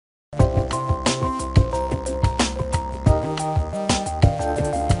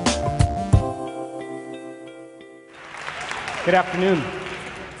Good afternoon.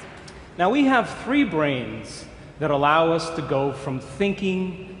 Now, we have three brains that allow us to go from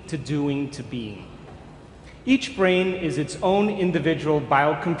thinking to doing to being. Each brain is its own individual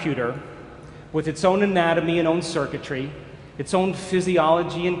biocomputer with its own anatomy and own circuitry, its own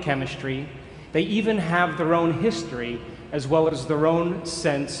physiology and chemistry. They even have their own history as well as their own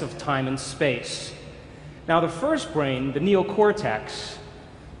sense of time and space. Now, the first brain, the neocortex,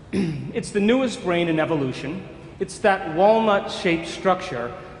 it's the newest brain in evolution. It's that walnut-shaped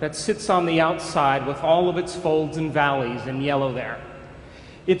structure that sits on the outside with all of its folds and valleys in yellow there.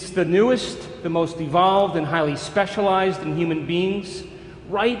 It's the newest, the most evolved and highly specialized in human beings.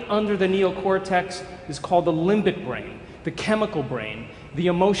 Right under the neocortex is called the limbic brain, the chemical brain, the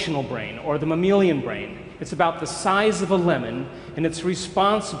emotional brain, or the mammalian brain. It's about the size of a lemon, and it's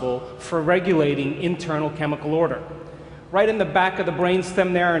responsible for regulating internal chemical order. Right in the back of the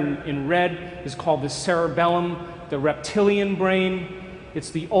brainstem there in red is called the cerebellum, the reptilian brain. It's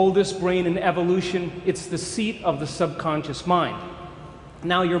the oldest brain in evolution. It's the seat of the subconscious mind.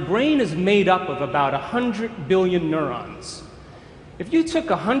 Now, your brain is made up of about 100 billion neurons. If you took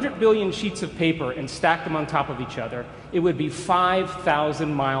 100 billion sheets of paper and stacked them on top of each other, it would be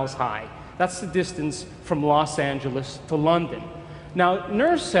 5,000 miles high. That's the distance from Los Angeles to London. Now,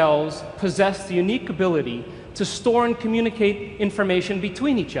 nerve cells possess the unique ability to store and communicate information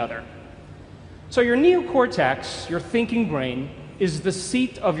between each other. So your neocortex, your thinking brain, is the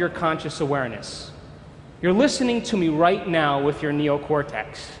seat of your conscious awareness. You're listening to me right now with your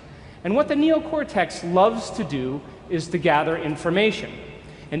neocortex. And what the neocortex loves to do is to gather information.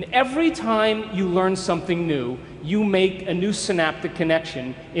 And every time you learn something new, you make a new synaptic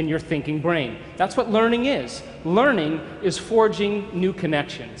connection in your thinking brain. That's what learning is. Learning is forging new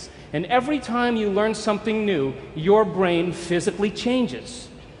connections. And every time you learn something new, your brain physically changes.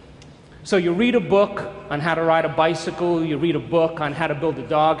 So you read a book on how to ride a bicycle, you read a book on how to build a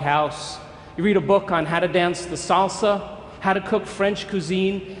doghouse, you read a book on how to dance the salsa, how to cook French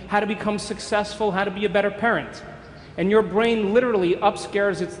cuisine, how to become successful, how to be a better parent. And your brain literally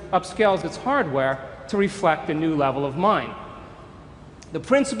upscales its hardware to reflect a new level of mind. The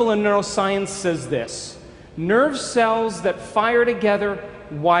principle in neuroscience says this: nerve cells that fire together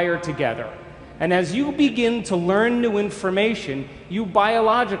wire together. And as you begin to learn new information, you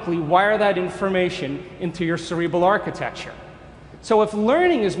biologically wire that information into your cerebral architecture. So if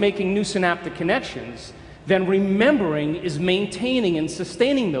learning is making new synaptic connections, then remembering is maintaining and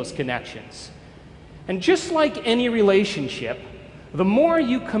sustaining those connections. And just like any relationship, the more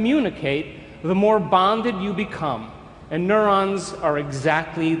you communicate, the more bonded you become. And neurons are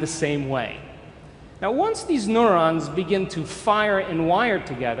exactly the same way. Now, once these neurons begin to fire and wire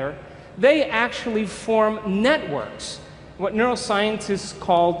together, they actually form networks, what neuroscientists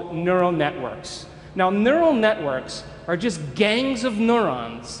call neural networks. Now, neural networks are just gangs of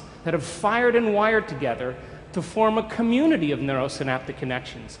neurons that have fired and wired together to form a community of neurosynaptic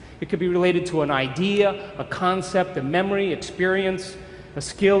connections. It could be related to an idea, a concept, a memory, experience, a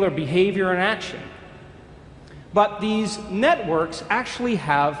skill or behavior and action. But these networks actually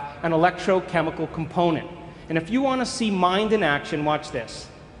have an electrochemical component. And if you want to see mind in action, watch this.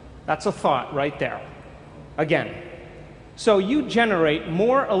 That's a thought right there. Again. So you generate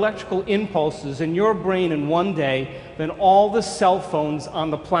more electrical impulses in your brain in one day than all the cell phones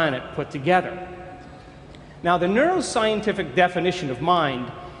on the planet put together. Now, the neuroscientific definition of mind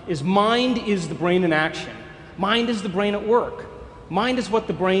is the brain in action. Mind is the brain at work. Mind is what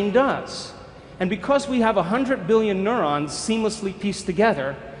the brain does. And because we have 100 billion neurons seamlessly pieced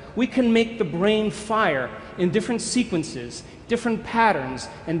together, we can make the brain fire in different sequences, different patterns,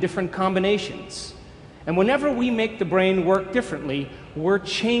 and different combinations. And whenever we make the brain work differently, we're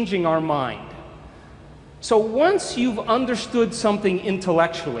changing our mind. So once you've understood something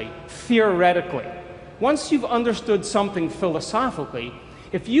intellectually, theoretically, once you've understood something philosophically,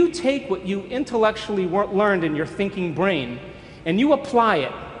 if you take what you intellectually learned in your thinking brain and you apply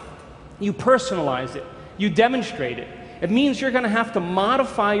it, you personalize it, you demonstrate it, it means you're going to have to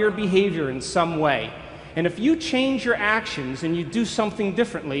modify your behavior in some way. And if you change your actions and you do something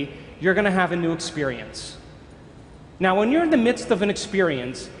differently, you're going to have a new experience. Now, when you're in the midst of an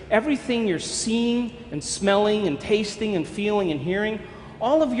experience, everything you're seeing and smelling and tasting and feeling and hearing,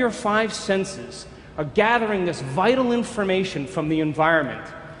 all of your five senses are gathering this vital information from the environment.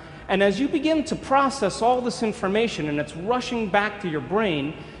 And as you begin to process all this information and it's rushing back to your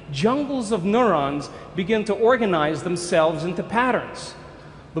brain, jungles of neurons begin to organize themselves into patterns.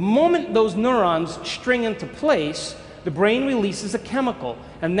 The moment those neurons string into place, the brain releases a chemical,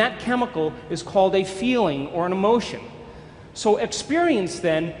 and that chemical is called a feeling or an emotion. So experience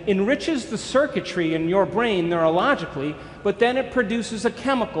then enriches the circuitry in your brain neurologically but then it produces a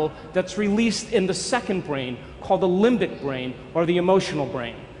chemical that's released in the second brain called the limbic brain, or the emotional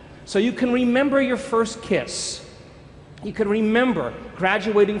brain. So you can remember your first kiss. You can remember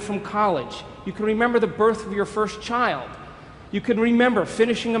graduating from college. You can remember the birth of your first child. You can remember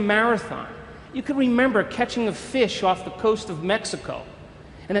finishing a marathon. You can remember catching a fish off the coast of Mexico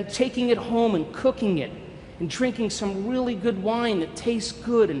and then taking it home and cooking it and drinking some really good wine that tastes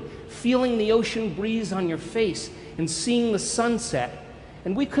good and feeling the ocean breeze on your face and seeing the sunset.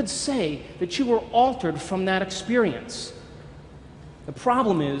 And we could say that you were altered from that experience. The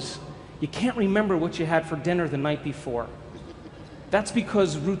problem is, you can't remember what you had for dinner the night before. That's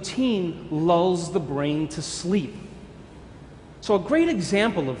because routine lulls the brain to sleep. So a great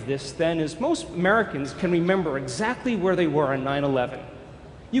example of this, then, is most Americans can remember exactly where they were on 9/11.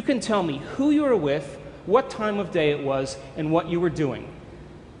 You can tell me who you were with, what time of day it was, and what you were doing.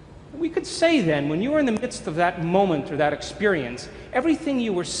 We could say then, when you were in the midst of that moment or that experience, everything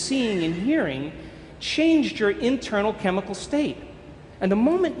you were seeing and hearing changed your internal chemical state. And the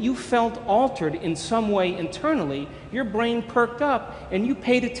moment you felt altered in some way internally, your brain perked up and you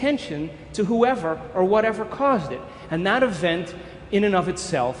paid attention to whoever or whatever caused it. And that event, in and of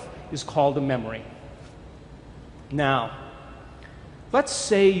itself, is called a memory. Now, let's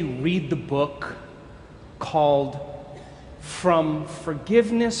say you read the book called From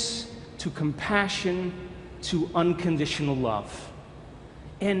Forgiveness to Compassion to Unconditional Love.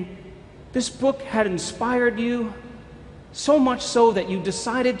 And this book had inspired you, so much so that you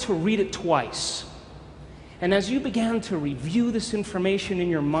decided to read it twice. And as you began to review this information in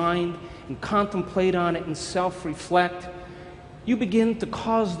your mind and contemplate on it and self-reflect, you begin to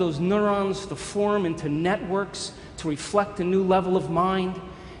cause those neurons to form into networks to reflect a new level of mind.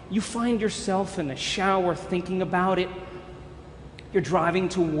 You find yourself in the shower thinking about it. You're driving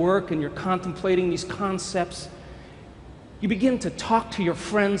to work and you're contemplating these concepts. You begin to talk to your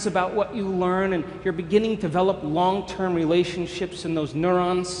friends about what you learn, and you're beginning to develop long-term relationships in those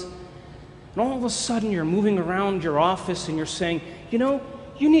neurons. And all of a sudden, you're moving around your office and you're saying, you know,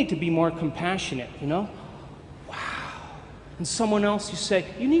 you need to be more compassionate, you know? Wow. And someone else, you say,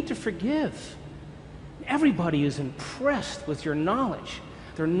 you need to forgive. Everybody is impressed with your knowledge.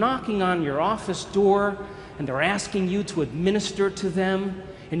 They're knocking on your office door and they're asking you to administer to them,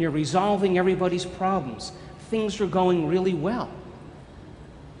 and you're resolving everybody's problems. Things are going really well.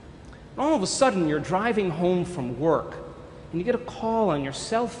 And all of a sudden, you're driving home from work, and you get a call on your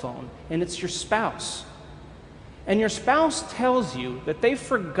cell phone, and it's your spouse. And your spouse tells you that they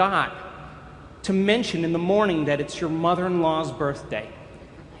forgot to mention in the morning that it's your mother-in-law's birthday.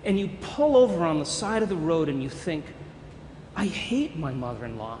 And you pull over on the side of the road and you think, I hate my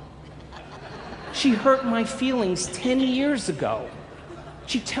mother-in-law. She hurt my feelings 10 years ago.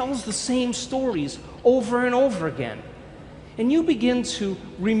 She tells the same stories over and over again. And you begin to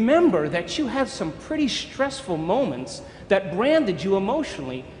remember that you had some pretty stressful moments that branded you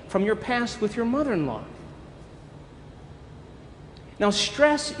emotionally from your past with your mother-in-law. Now,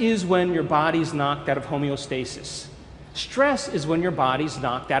 stress is when your body's knocked out of homeostasis. Stress is when your body's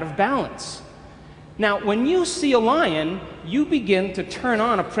knocked out of balance. Now, when you see a lion, you begin to turn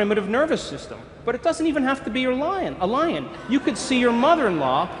on a primitive nervous system. But it doesn't even have to be a lion. You could see your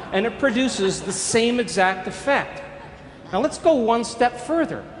mother-in-law, and it produces the same exact effect. Now, let's go one step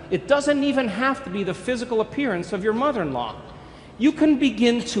further. It doesn't even have to be the physical appearance of your mother-in-law. You can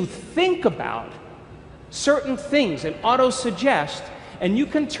begin to think about certain things and auto-suggest, and you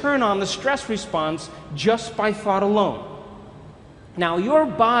can turn on the stress response just by thought alone. Now, your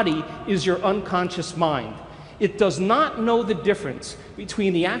body is your unconscious mind. It does not know the difference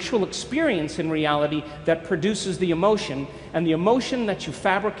between the actual experience in reality that produces the emotion and the emotion that you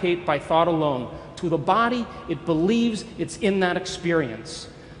fabricate by thought alone. To the body, it believes it's in that experience.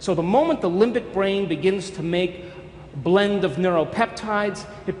 So the moment the limbic brain begins to make a blend of neuropeptides,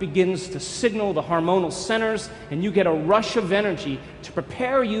 it begins to signal the hormonal centers, and you get a rush of energy to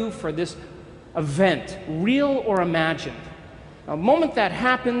prepare you for this event, real or imagined. Now, the moment that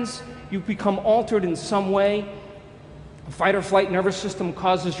happens, you become altered in some way. The fight or flight nervous system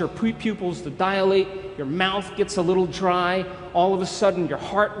causes your pupils to dilate, your mouth gets a little dry, all of a sudden your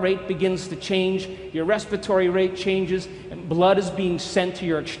heart rate begins to change, your respiratory rate changes, and blood is being sent to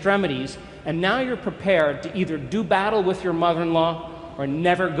your extremities, and now you're prepared to either do battle with your mother-in-law or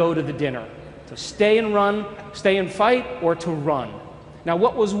never go to the dinner, to stay and run, stay and fight, or to run. Now,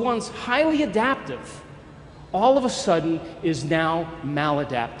 what was once highly adaptive, all of a sudden is now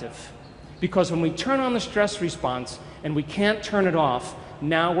maladaptive. Because when we turn on the stress response and we can't turn it off,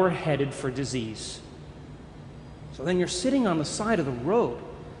 now we're headed for disease. So then you're sitting on the side of the road,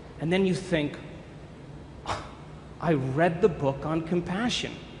 and then you think, I read the book on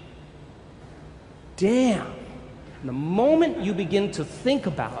compassion. Damn. And the moment you begin to think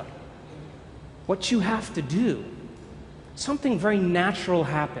about what you have to do, something very natural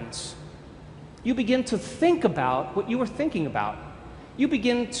happens. You begin to think about what you were thinking about. You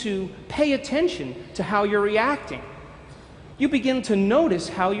begin to pay attention to how you're reacting. You begin to notice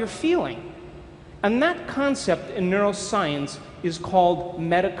how you're feeling. And that concept in neuroscience is called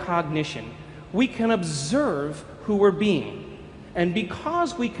metacognition. We can observe who we're being. And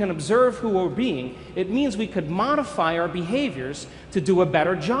because we can observe who we're being, it means we could modify our behaviors to do a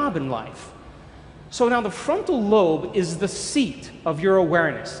better job in life. So now the frontal lobe is the seat of your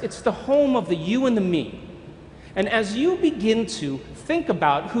awareness. It's the home of the you and the me. And as you begin to think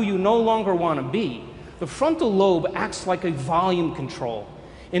about who you no longer want to be, the frontal lobe acts like a volume control.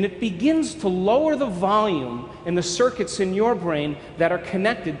 And it begins to lower the volume in the circuits in your brain that are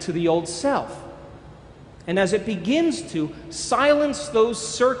connected to the old self. And as it begins to silence those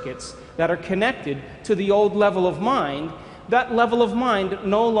circuits that are connected to the old level of mind, that level of mind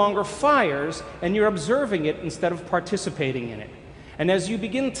no longer fires, and you're observing it instead of participating in it. And as you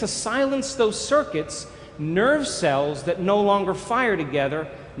begin to silence those circuits, nerve cells that no longer fire together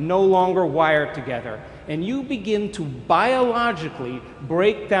no longer wire together. And you begin to biologically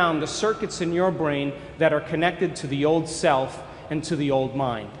break down the circuits in your brain that are connected to the old self and to the old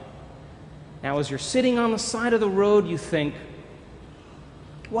mind. Now, as you're sitting on the side of the road, you think,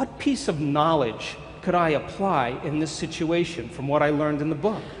 what piece of knowledge could I apply in this situation from what I learned in the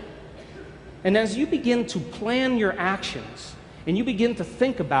book? And as you begin to plan your actions, and you begin to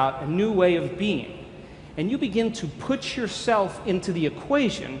think about a new way of being, and you begin to put yourself into the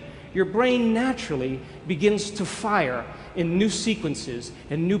equation, your brain naturally begins to fire in new sequences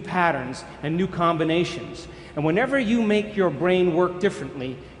and new patterns and new combinations. And whenever you make your brain work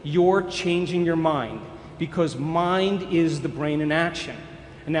differently, you're changing your mind, because mind is the brain in action.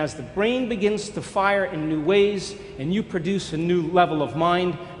 And as the brain begins to fire in new ways and you produce a new level of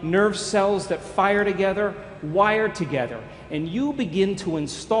mind, nerve cells that fire together wire together, and you begin to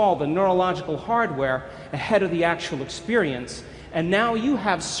install the neurological hardware ahead of the actual experience. And now you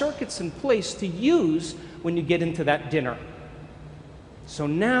have circuits in place to use when you get into that dinner. So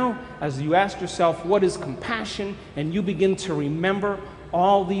now, as you ask yourself, what is compassion? And you begin to remember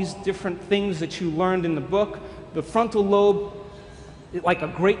all these different things that you learned in the book, the frontal lobe, like a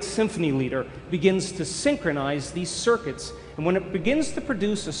great symphony leader, begins to synchronize these circuits. And when it begins to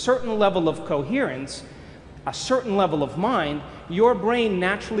produce a certain level of coherence, a certain level of mind, your brain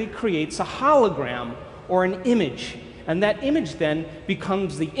naturally creates a hologram or an image. And that image then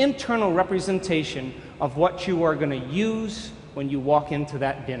becomes the internal representation of what you are going to use when you walk into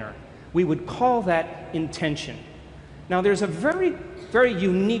that dinner. We would call that intention. Now, there's a very, very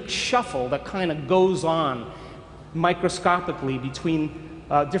unique shuffle that kind of goes on microscopically between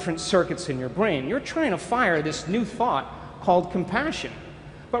different circuits in your brain. You're trying to fire this new thought called compassion.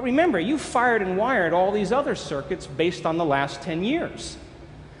 But remember, you fired and wired all these other circuits based on the last 10 years.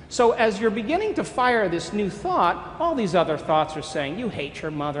 So as you're beginning to fire this new thought, all these other thoughts are saying, you hate your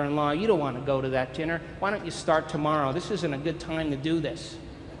mother-in-law, you don't want to go to that dinner, why don't you start tomorrow? This isn't a good time to do this.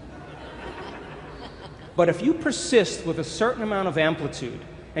 But if you persist with a certain amount of amplitude,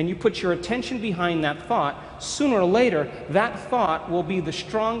 and you put your attention behind that thought, sooner or later, that thought will be the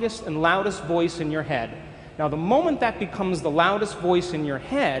strongest and loudest voice in your head. Now, the moment that becomes the loudest voice in your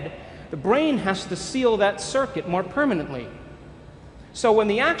head, the brain has to seal that circuit more permanently. So when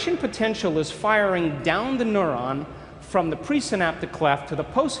the action potential is firing down the neuron from the presynaptic cleft to the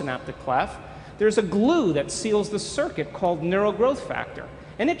postsynaptic cleft, there's a glue that seals the circuit called neural growth factor,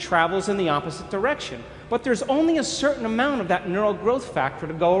 and it travels in the opposite direction. But there's only a certain amount of that neural growth factor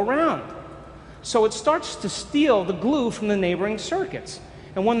to go around. So it starts to steal the glue from the neighboring circuits.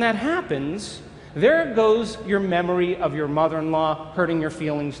 And when that happens, there goes your memory of your mother-in-law hurting your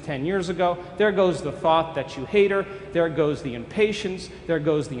feelings 10 years ago. There goes the thought that you hate her. There goes the impatience. There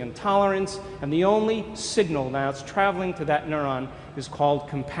goes the intolerance. And the only signal that's traveling to that neuron is called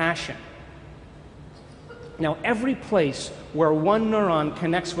compassion. Now, every place where one neuron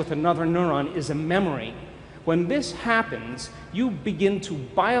connects with another neuron is a memory. When this happens, you begin to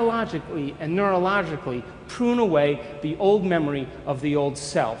biologically and neurologically prune away the old memory of the old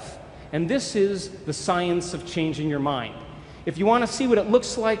self. And this is the science of changing your mind. If you want to see what it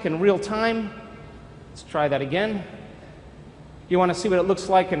looks like in real time, let's try that again. You want to see what it looks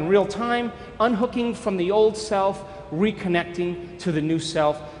like in real time, unhooking from the old self, reconnecting to the new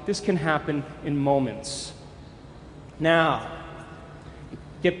self. This can happen in moments. Now,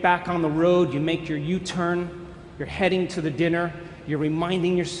 get back on the road, you make your U-turn, you're heading to the dinner, You're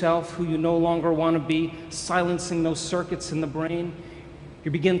reminding yourself who you no longer want to be, silencing those circuits in the brain.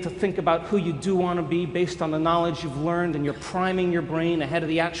 You begin to think about who you do want to be based on the knowledge you've learned, and you're priming your brain ahead of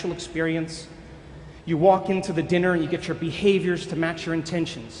the actual experience. You walk into the dinner and you get your behaviors to match your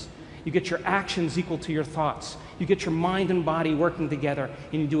intentions. You get your actions equal to your thoughts. You get your mind and body working together,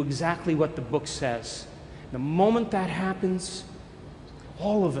 and you do exactly what the book says. The moment that happens,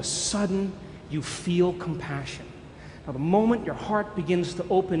 all of a sudden, you feel compassion. Now, the moment your heart begins to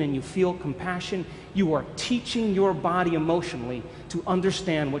open and you feel compassion, you are teaching your body emotionally to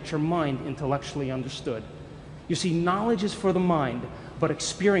understand what your mind intellectually understood. You see, knowledge is for the mind, but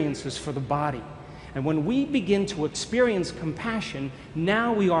experience is for the body. And when we begin to experience compassion,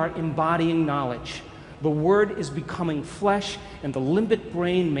 now we are embodying knowledge. The word is becoming flesh, and the limbic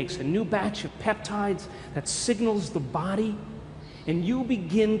brain makes a new batch of peptides that signals the body, and you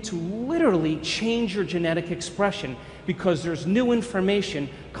begin to literally change your genetic expression because there's new information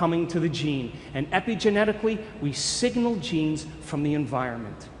coming to the gene. And epigenetically, we signal genes from the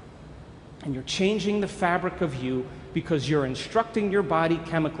environment. And you're changing the fabric of you because you're instructing your body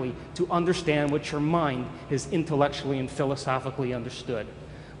chemically to understand what your mind has intellectually and philosophically understood.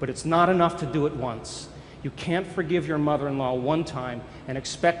 But it's not enough to do it once. You can't forgive your mother-in-law one time and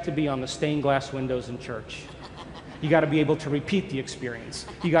expect to be on the stained glass windows in church. You got to be able to repeat the experience.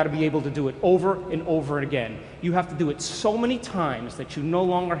 You got to be able to do it over and over again. You have to do it so many times that you no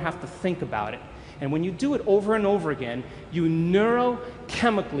longer have to think about it. And when you do it over and over again, you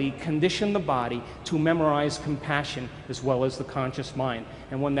neurochemically condition the body to memorize compassion as well as the conscious mind.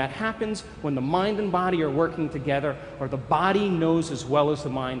 And when that happens, when the mind and body are working together, or the body knows as well as the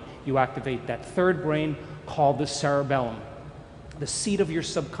mind, you activate that third brain called the cerebellum, the seat of your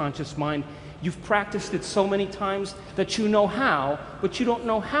subconscious mind. You've practiced it so many times that you know how, but you don't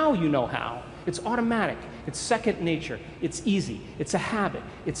know how you know how. It's automatic. It's second nature. It's easy. It's a habit.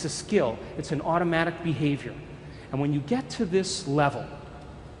 It's a skill. It's an automatic behavior. And when you get to this level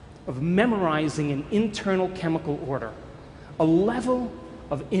of memorizing an internal chemical order, a level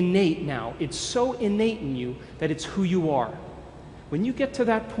of innate now, it's so innate in you that it's who you are. When you get to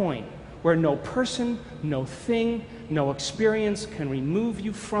that point where no person, no thing, no experience can remove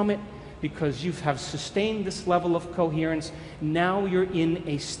you from it, because you have sustained this level of coherence, now you're in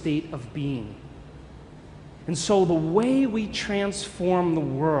a state of being. And so the way we transform the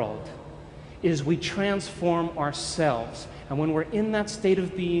world is we transform ourselves. And when we're in that state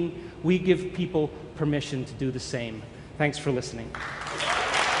of being, we give people permission to do the same. Thanks for listening.